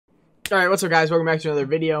Alright, what's up guys? Welcome back to another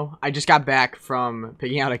video. I just got back from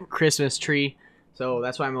picking out a Christmas tree, so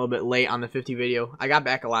that's why I'm a little bit late on the 50 video. I got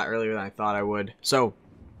back a lot earlier than I thought I would. So,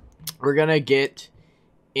 we're gonna get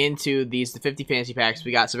into the 50 fantasy packs.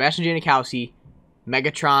 We got Sebastian Janikowski,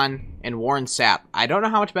 Megatron, and Warren Sapp. I don't know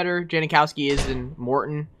how much better Janikowski is than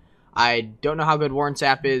Morton. I don't know how good Warren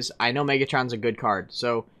Sapp is. I know Megatron's a good card.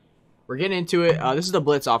 So, we're getting into it. This is the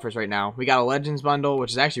Blitz offers right now. We got a Legends bundle,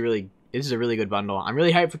 which is actually this is a really good bundle. I'm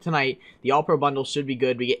really hyped for tonight. The All-Pro bundle should be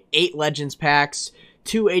good. We get 8 Legends packs,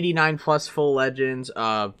 2 89 plus full Legends,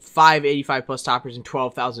 5 85 plus toppers, and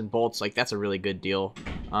 12,000 bolts. Like, that's a really good deal.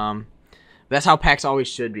 That's how packs always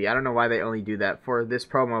should be. I don't know why they only do that for this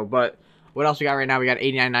promo, but what else we got right now? We got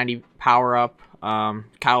 89-90 power-up,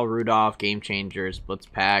 Kyle Rudolph, Game Changers, Blitz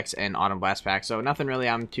packs, and Autumn Blast packs. So nothing really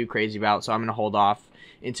I'm too crazy about, so I'm going to hold off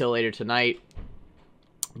until later tonight.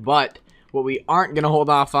 But what we aren't going to hold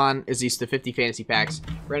off on is the 50 fantasy packs.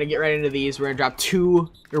 We're going to get right into these. We're going to drop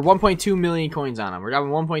 1.2 million coins on them. We're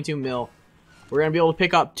dropping 1.2 mil. We're going to be able to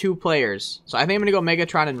pick up 2 players. So I think I'm going to go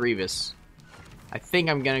Megatron and Revis. I think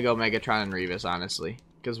I'm going to go Megatron and Revis, honestly.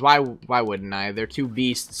 Because why wouldn't I? They're 2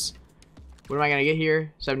 beasts. What am I going to get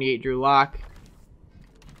here? 78 Drew Lock.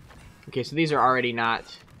 Okay, so these are already not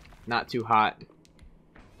too hot.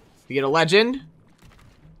 We get a Legend.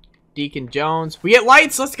 Deacon Jones. We get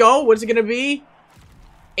lights. Let's go. What is it going to be?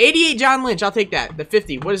 88 John Lynch. I'll take that. The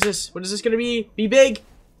 50. What is this? What is this going to be? Be big.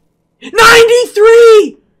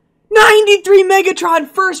 93! 93 Megatron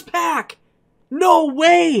first pack. No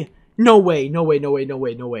way. No way. No way. No way. No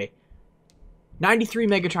way. No way. 93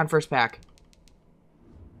 Megatron first pack.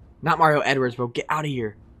 Not Mario Edwards, bro. Get out of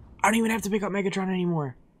here. I don't even have to pick up Megatron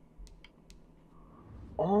anymore.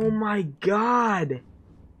 Oh my god.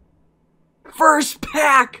 First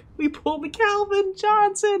pack! We pulled the Calvin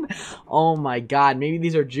Johnson! Oh my god, maybe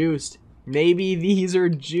these are juiced. Maybe these are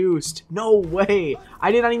juiced. No way!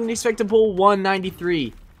 I did not even expect to pull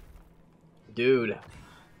 193. Dude,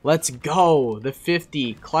 let's go. The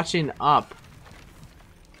 50, clutching up.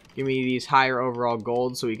 Give me these higher overall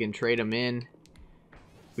golds so we can trade them in.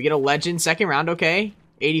 We get a Legend second round, okay.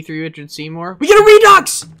 83 Richard Seymour. We get a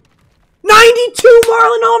Redux! 92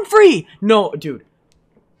 Marlon Humphrey! No, dude.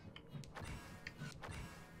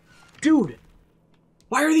 Dude,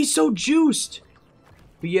 why are these so juiced?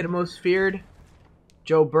 We get a Most Feared,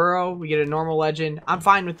 Joe Burrow. We get a normal Legend. I'm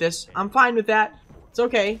fine with this. I'm fine with that. It's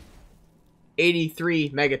okay. 83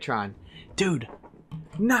 Megatron. Dude,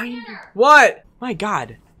 90. What? My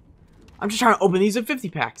god. I'm just trying to open these at 50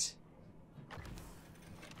 packs.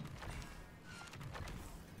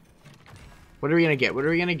 What are we going to get? What are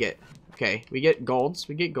we going to get? Okay, we get golds.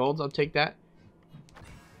 We get golds. I'll take that.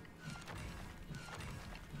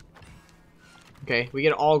 Okay, we get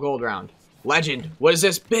an all gold round. Legend. What is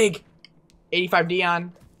this? Big. 85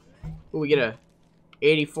 Dion. Ooh, we get a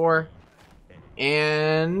 84.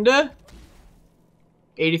 And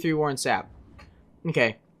 83 Warren Sapp.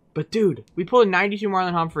 Okay. But dude, we pulled a 92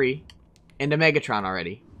 Marlon Humphrey and a Megatron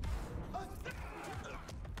already.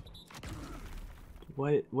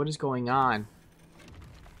 What is going on?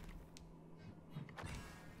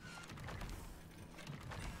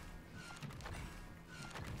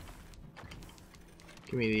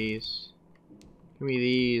 Give me these. Give me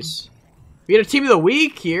these. We get a team of the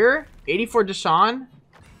week here. 84 Deshaun.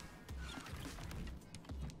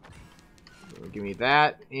 Give me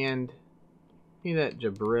that. And give me that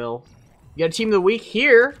Jabril. You got a team of the week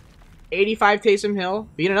here. 85 Taysom Hill.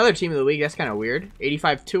 We get another team of the week. That's kind of weird.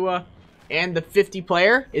 85 Tua. And the 50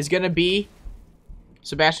 player is going to be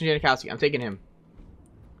Sebastian Janikowski. I'm taking him.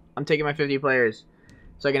 I'm taking my 50 players.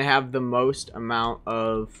 So I can have the most amount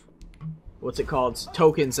of... what's it called?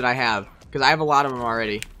 Tokens that I have. Because I have a lot of them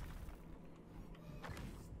already.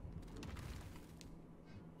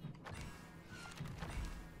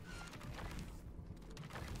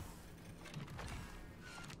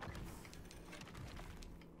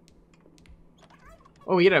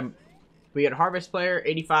 Oh, we get a Harvest player,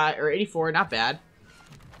 85 or 84, not bad.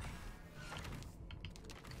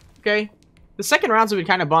 Okay. The second rounds have been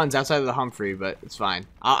kind of buns outside of the Humphrey, but it's fine.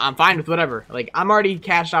 I'm fine with whatever. Like, I'm already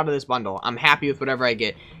cashed out of this bundle. I'm happy with whatever I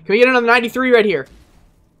get. Can we get another 93 right here?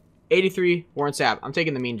 83 Warren Sapp. I'm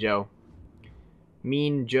taking the Mean Joe.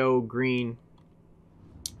 Mean Joe Green.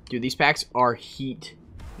 Dude, these packs are heat.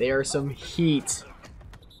 They are some heat.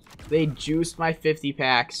 They juiced my 50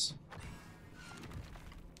 packs.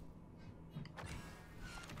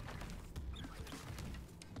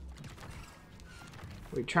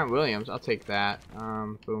 Wait, Trent Williams, I'll take that.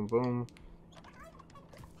 Boom, boom.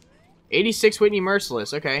 86 Whitney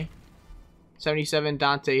Merciless, okay. 77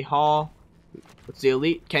 Dante Hall. What's the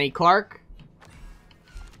elite? Kenny Clark.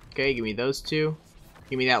 Okay, give me those two.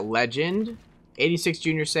 Give me that legend. 86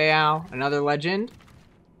 Junior Seau, another legend.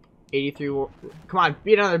 83. Come on,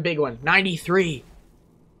 be another big one. 93.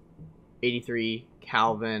 83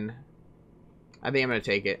 Calvin. I think I'm gonna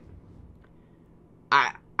take it.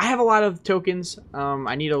 I have a lot of tokens.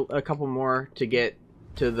 I need a couple more to get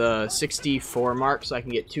to the 64 mark so I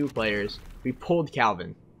can get 2 players. We pulled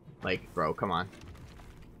Calvin. Like, bro, come on.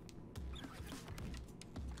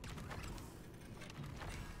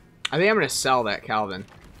 I think I'm going to sell that Calvin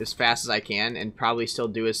as fast as I can and probably still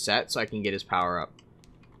do his set so I can get his power up.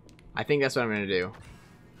 I think that's what I'm going to do.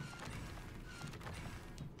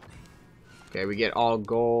 Okay, we get all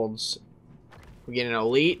golds. We get an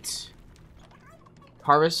elite.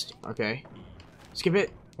 Harvest. Okay. Skip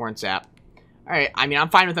it. Horn sap. Alright, I mean, I'm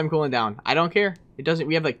fine with them cooling down. I don't care. It doesn't.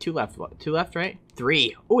 We have like 2 left. 2 left, right?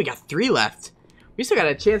 3. Oh, we got 3 left. We still got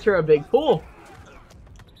a chance for a big pull.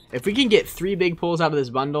 If we can get 3 big pulls out of this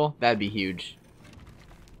bundle, that'd be huge.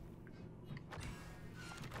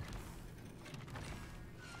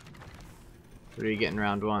 What are you getting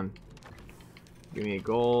round 1? Give me a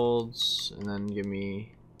golds, and then give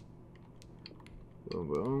me... Boom,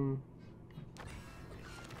 boom.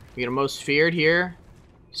 We get a most feared here.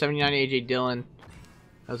 79 AJ Dillon.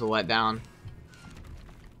 That was a letdown.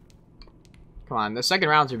 Come on, the second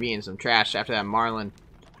rounds are being some trash after that Marlin.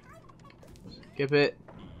 Skip it.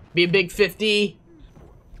 Be a big 50.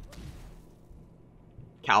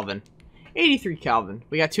 Calvin. 83 Calvin.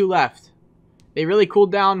 We got 2 left. They really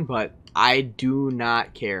cooled down, but I do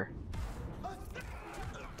not care.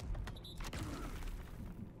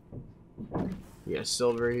 We got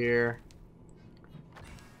silver here.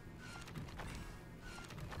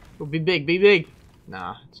 Oh, be big, be big.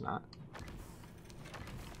 Nah, it's not.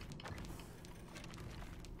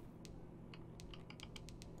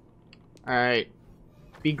 Alright.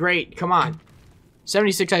 Be great. Come on.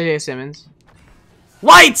 76 Isaiah Simmons.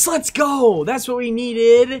 Lights! Let's go! That's what we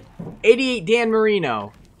needed. 88 Dan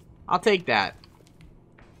Marino. I'll take that.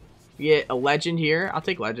 We get a legend here. I'll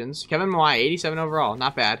take legends. Kevin Mawai, 87 overall.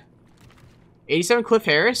 Not bad. 87 Cliff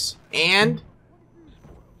Harris. And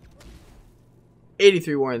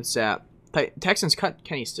 83 Warren Sapp. Texans cut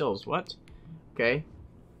Kenny Stills. What? Okay.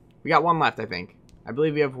 We got 1 left, I think. I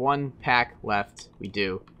believe we have 1 pack left. We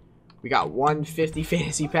do. We got 150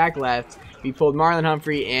 fantasy pack left. We pulled Marlon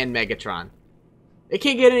Humphrey and Megatron. It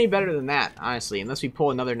can't get any better than that, honestly, unless we pull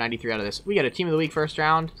another 93 out of this. We got a Team of the Week first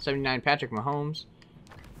round. 79 Patrick Mahomes.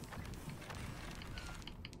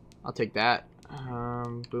 I'll take that.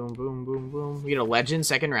 Boom, boom, boom, boom. We get a legend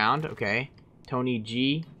second round. Okay. Tony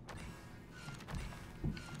G.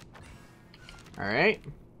 Alright.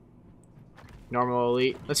 Normal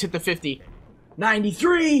elite. Let's hit the 50.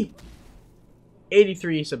 93!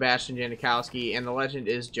 83 Sebastian Janikowski, and the legend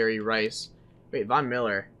is Jerry Rice. Wait, Von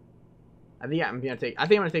Miller. I think I'm gonna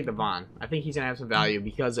take the Von. I think he's gonna have some value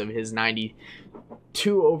because of his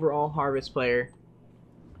 92 overall harvest player.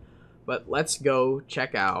 But let's go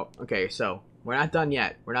check out. Okay, so we're not done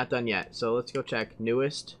yet. We're not done yet. So let's go check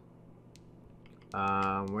newest.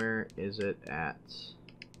 Where is it at?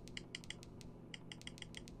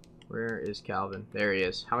 Where is Calvin? There he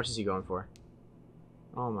is. How much is he going for?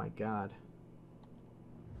 Oh my god.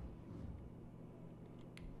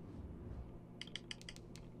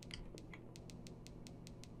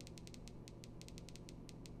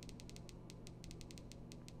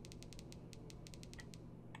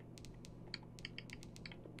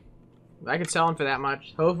 I could sell him for that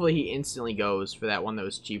much. Hopefully he instantly goes for that one that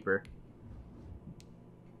was cheaper.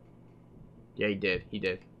 Yeah, he did. He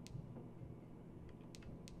did.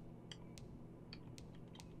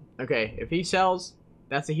 Okay, if he sells,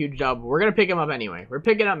 that's a huge dub. We're going to pick him up anyway. We're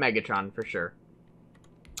picking up Megatron for sure.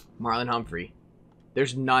 Marlon Humphrey.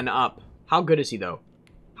 There's none up. How good is he, though?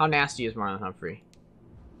 How nasty is Marlon Humphrey?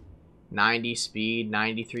 90 speed,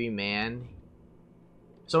 93 man.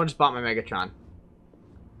 Someone just bought my Megatron.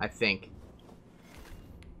 I think.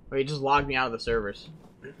 Oh, he just logged me out of the servers.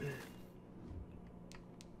 Did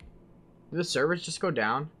the servers just go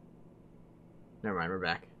down? Never mind, we're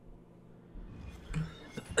back.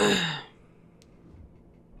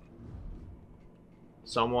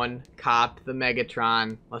 Someone copped the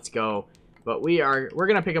Megatron. Let's go. But we're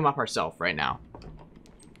gonna pick him up ourselves right now.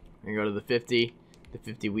 We're gonna go to the 50. The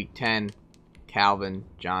 50 week 10. Calvin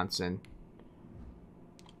Johnson.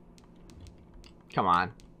 Come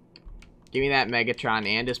on. Give me that Megatron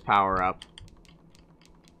and his power up.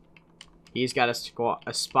 He's got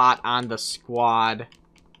a spot on the squad.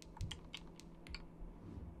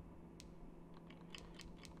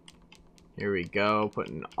 Here we go,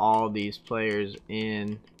 putting all these players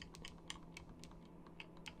in.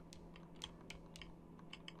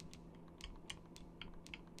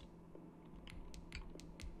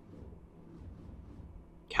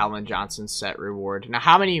 Calvin Johnson set reward. Now,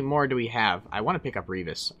 how many more do we have? I want to pick up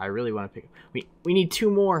Revis. I really want to pick... We need 2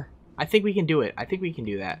 more. I think we can do it. I think we can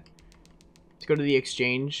do that. Let's go to the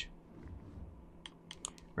exchange.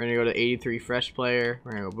 We're going to go to 83 fresh player.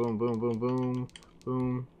 We're going to go boom, boom, boom, boom,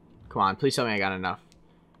 boom. Come on. Please tell me I got enough.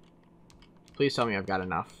 Please tell me I've got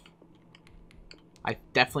enough. I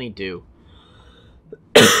definitely do.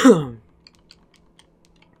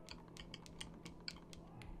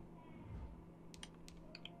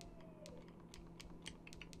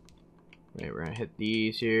 Wait, we're gonna hit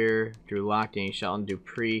these here. Drew Lock, Danny Shelton,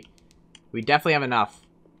 Dupree. We definitely have enough.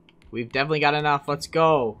 We've definitely got enough. Let's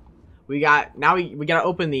go. We got now. We gotta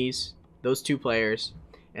open those 2 players,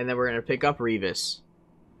 and then we're gonna pick up Revis.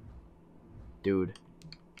 Dude,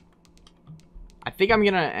 I think I'm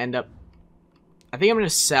gonna end up. I think I'm gonna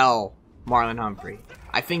sell Marlon Humphrey.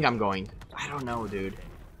 I think I'm going. I don't know, dude.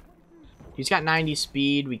 He's got 90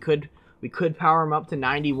 speed. We could power him up to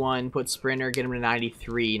 91, put sprinter, get him to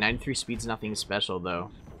 93. 93 speed's nothing special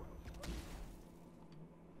though.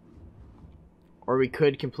 Or we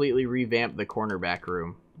could completely revamp the cornerback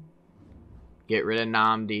room. Get rid of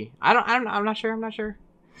Namdi. I'm not sure. I'm not sure.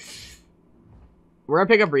 We're gonna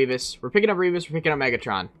pick up Revis. We're picking up Revis. We're picking up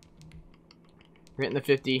Megatron. We're hitting the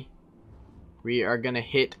 50. We are gonna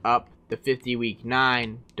hit up the 50 week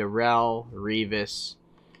 9. Darrelle Revis.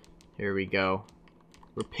 Here we go.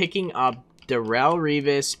 We're picking up Darrelle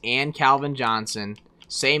Revis and Calvin Johnson.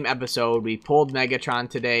 Same episode. We pulled Megatron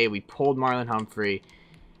today. We pulled Marlon Humphrey.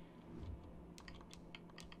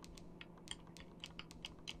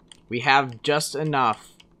 We have just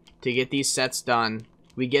enough to get these sets done.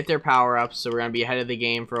 We get their power-ups, so we're going to be ahead of the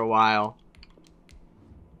game for a while.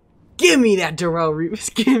 Give me that Darrelle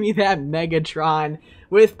Revis. Give me that Megatron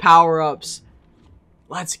with power-ups.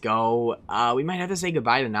 Let's go. We might have to say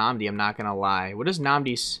goodbye to Namdi, I'm not going to lie. What does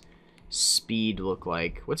Namdi's speed look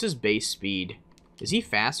like? What's his base speed? Is he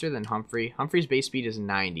faster than Humphrey? Humphrey's base speed is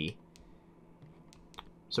 90.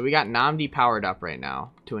 So we got Namdi powered up right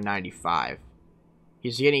now to a 95.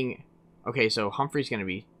 He's getting... Okay, so Humphrey's going to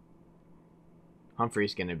be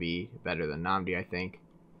better than Namdi, I think.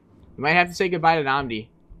 We might have to say goodbye to Namdi.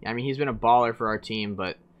 I mean, he's been a baller for our team,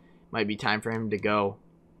 but might be time for him to go,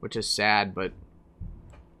 which is sad, but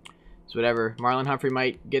it's whatever. Marlon Humphrey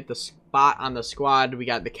might get the spot on the squad. We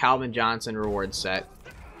got the Calvin Johnson reward set.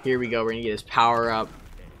 Here we go. We're going to get his power up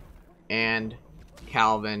and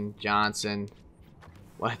Calvin Johnson.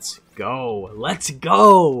 Let's go. Let's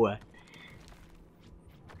go.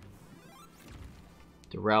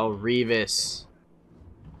 Darrelle Revis.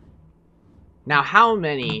 Now, how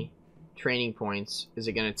many training points is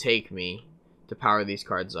it going to take me to power these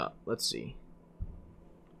cards up? Let's see.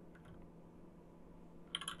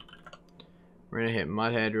 We're going to hit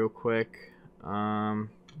Mudhead real quick.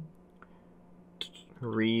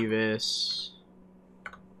 Revis.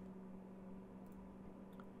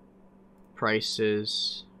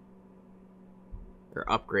 Prices. Or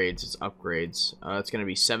upgrades. It's upgrades. It's going to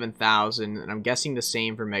be 7,000. And I'm guessing the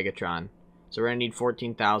same for Megatron. So we're going to need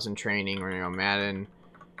 14,000 training. We're going to go Madden.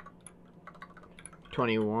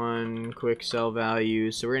 21 quick sell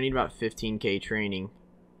values. So we're going to need about 15k training.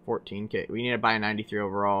 14k. We need to buy a 93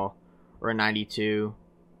 overall. Or a 92.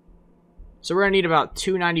 So we're going to need about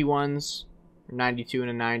 2 91s. Or 92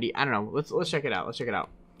 and a 90. I don't know. Let's check it out. Let's check it out.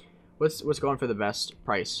 What's going for the best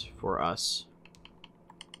price for us?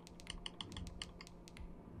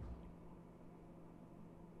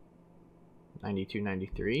 $92,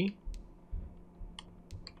 $93.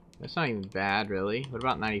 That's not even bad, really. What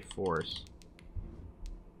about 94s?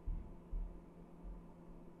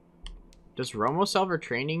 Does Romo sell for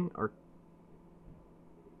training, or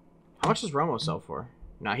how much does Romo sell for?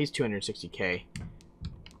 Nah, he's 260k.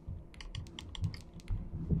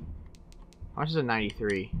 How much is a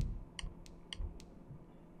 93?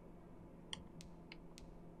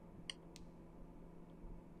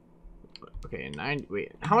 Okay, a 90.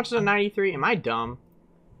 Wait, how much is a 93? Am I dumb?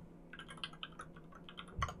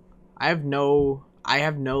 I have no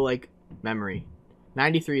like memory.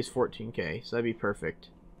 93 is 14k, so that'd be perfect.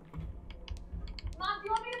 Mom, do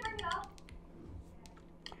you want me to bring it up?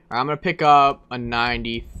 Alright, I'm gonna pick up a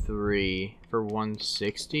 93 for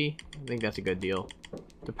 160. I think that's a good deal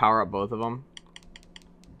to power up both of them.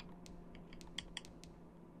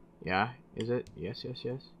 Yeah, is it? Yes, yes,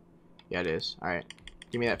 yes. Yeah, it is. Alright.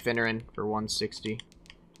 Give me that Finneran for 160.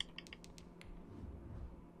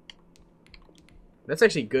 That's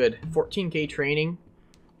actually good. 14k training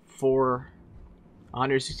for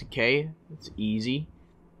 160k. That's easy.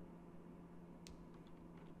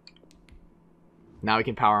 Now we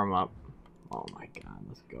can power them up. Oh my god,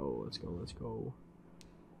 let's go, let's go, let's go.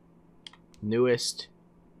 Newest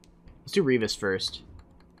Let's do Revis first.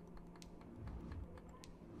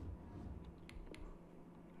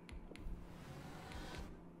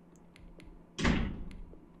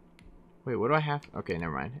 Wait, what do I have? Okay,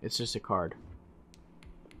 never mind. It's just a card.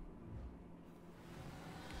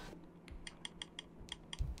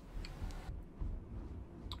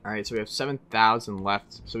 Alright, so we have 7,000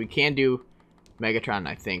 left. So we can do Megatron,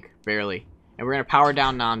 I think. Barely. And we're going to power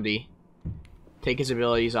down Namdi. Take his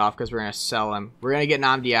abilities off because we're going to sell him. We're going to get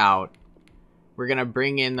Namdi out. We're going to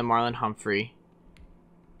bring in the Marlon Humphrey.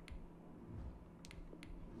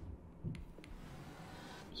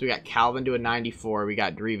 So we got Calvin to a 94. We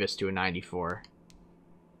got Revis to a 94.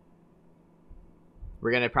 We're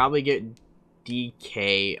going to probably get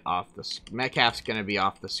DK off the... Metcalf's going to be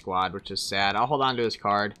off the squad, which is sad. I'll hold on to his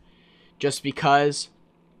card just because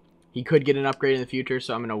he could get an upgrade in the future,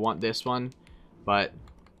 so I'm going to want this one. But,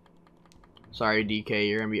 sorry, DK,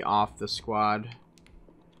 you're going to be off the squad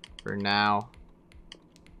for now.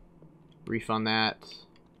 Refund that.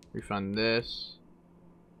 Refund this.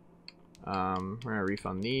 We're going to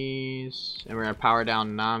refund these. And we're going to power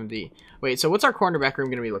down Namdi. Wait, so what's our cornerback room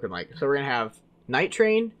going to be looking like? So we're going to have Night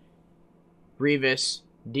Train, Revis,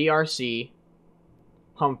 DRC,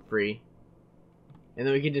 Humphrey, and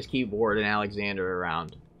then we can just keep Ward and Alexander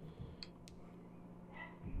around.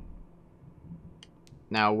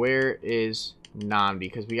 Now, where is Namdi?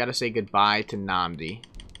 Because we got to say goodbye to Namdi.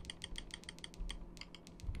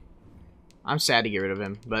 I'm sad to get rid of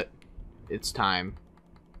him, but it's time.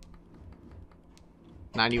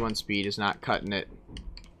 91 speed is not cutting it.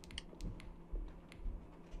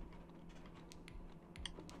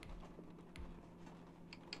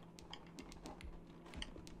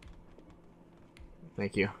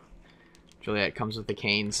 Thank you. Juliet comes with the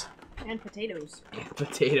canes. And potatoes. And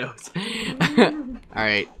potatoes.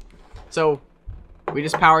 Alright. So, we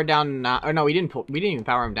just powered down... Oh, no, we didn't even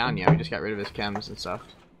power him down yet. We just got rid of his chems and stuff.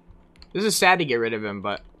 This is sad to get rid of him,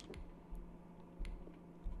 but...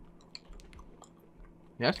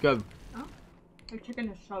 Yeah, that's good. Oh, the chicken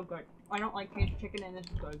is so good. I don't like caged chicken, and this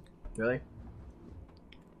is good. Really?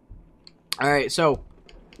 Alright, so...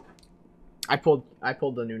 I pulled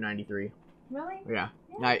the new 93. Really? Yeah.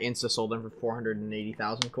 I insta sold them for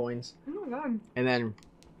 480,000 coins. Oh my god. And then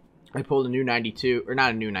I pulled a new 92, or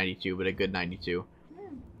not a new 92, but a good 92.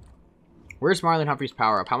 Mm. Where's Marlon Humphrey's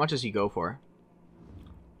power up? How much does he go for?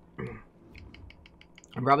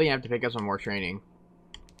 I'm probably gonna have to pick up some more training.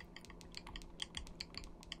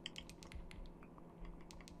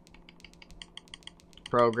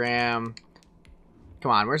 Program.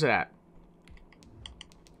 Come on, where's it at?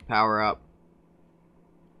 Power up.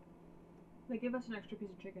 They give us an extra piece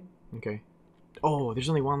of chicken. Okay. Oh, there's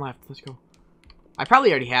only one left. Let's go. I probably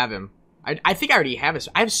already have him. I think I already have his.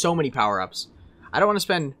 I have so many power-ups. I don't want to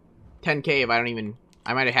spend 10k if I don't even...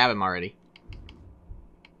 I might have him already.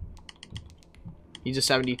 He's a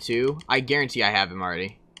 72. I guarantee I have him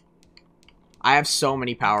already. I have so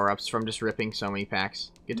many power-ups from just ripping so many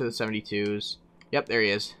packs. Get to the 72s. Yep, there he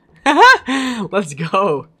is. Let's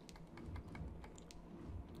go.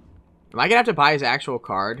 Am I going to have to buy his actual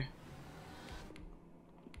card?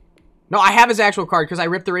 No, I have his actual card because I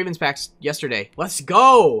ripped the Ravens packs yesterday. Let's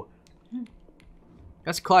go!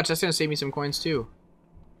 That's clutch. That's going to save me some coins too.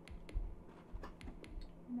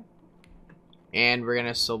 And we're going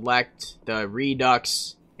to select the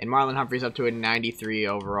Redux. And Marlon Humphrey's up to a 93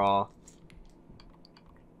 overall.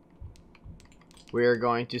 We're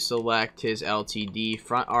going to select his LTD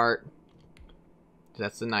front art.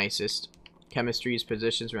 That's the nicest. Chemistry's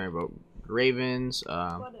positions. We're going to go Ravens. What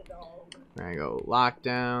a dog. We're going to go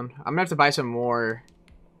lockdown. I'm going to have to buy some more.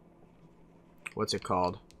 What's it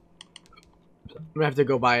called? I'm going to have to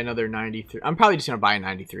go buy another 93. I'm probably just going to buy a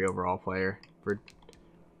 93 overall player. For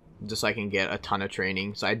just so I can get a ton of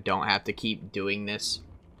training. So I don't have to keep doing this.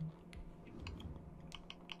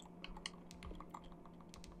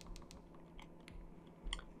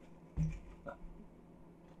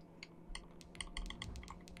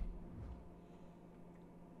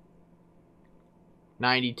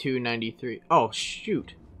 $92, $93. Oh,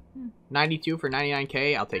 shoot. 92 for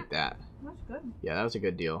 99k? I'll take that. That's good. Yeah, that was a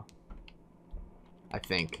good deal. I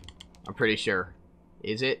think. I'm pretty sure.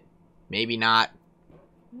 Is it? Maybe not.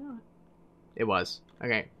 Yeah. It was.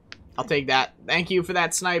 Okay. I'll take that. Thank you for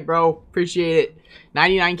that snipe, bro. Appreciate it.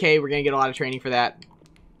 99k. We're going to get a lot of training for that.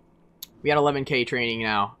 We got 11k training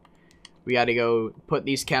now. We got to go put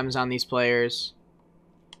these chems on these players.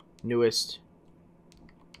 Newest.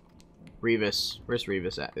 Revis. Where's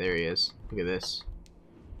Revis at? There he is. Look at this.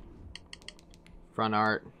 Front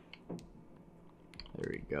art.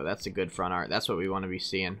 There we go. That's a good front art. That's what we want to be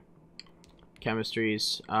seeing.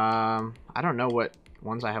 Chemistries. I don't know what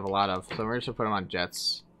ones I have a lot of. So we're just gonna put them on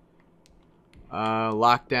Jets.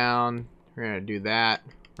 Lockdown. We're gonna do that.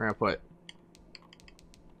 We're gonna put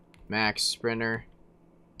Max Sprinter.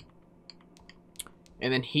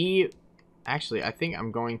 And then he, actually, I think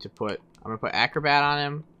I'm gonna put Acrobat on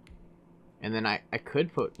him. And then I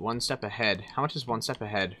could put one step ahead. How much is one step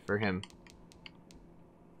ahead for him?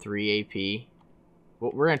 3 AP.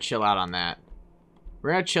 Well, we're gonna chill out on that.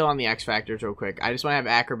 We're gonna chill on the X Factors real quick. I just wanna have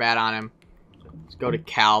Acrobat on him. Let's go to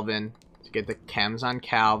Calvin. Let's get the chems on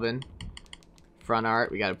Calvin. Front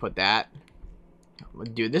art, we gotta put that.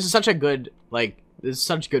 Dude, this is such a good, like, this is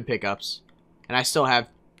such good pickups. And I still have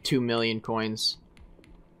 2 million coins.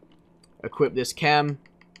 Equip this chem.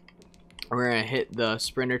 We're gonna hit the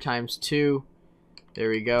Sprinter ×2. There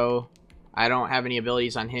we go. I don't have any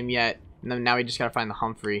abilities on him yet. And then now we just gotta find the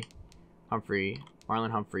Humphrey.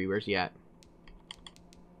 Marlon Humphrey, where's he at?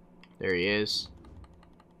 There he is.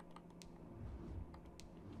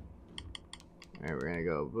 Alright, we're gonna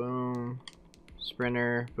go boom.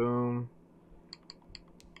 Sprinter, boom.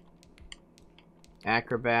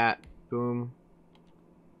 Acrobat, boom.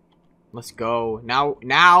 Let's go.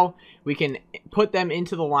 Now we can put them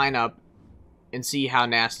into the lineup and see how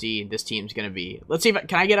nasty this team's gonna be. Let's see if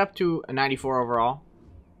can I get up to a 94 overall?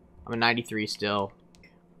 I'm a 93 still.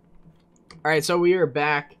 Alright, so we are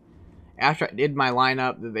back after I did my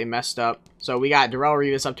lineup that they messed up. So we got Darrelle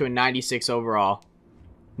Revis up to a 96 overall.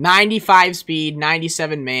 95 speed,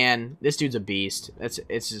 97 man. This dude's a beast.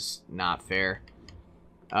 It's just not fair.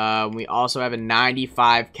 We also have a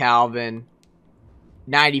 95 Calvin,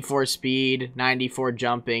 94 speed, 94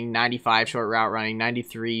 jumping, 95 short route running,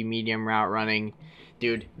 93 medium route running.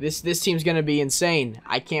 Dude, this team's gonna be insane.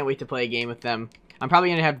 I can't wait to play a game with them. I'm probably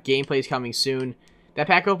gonna have gameplays coming soon. That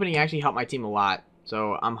pack opening actually helped my team a lot,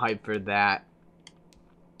 so I'm hyped for that.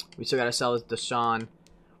 We still gotta sell this Deshaun.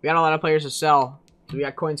 We got a lot of players to sell. So we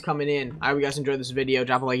got coins coming in. I hope you guys enjoyed this video.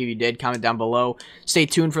 Drop a like if you did. Comment down below. Stay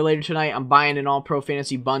tuned for later tonight. I'm buying an all-pro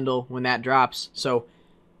fantasy bundle when that drops. So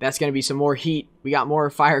that's going to be some more heat. We got more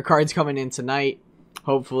fire cards coming in tonight.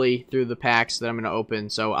 Hopefully through the packs that I'm going to open.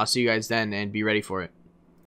 So I'll see you guys then and be ready for it.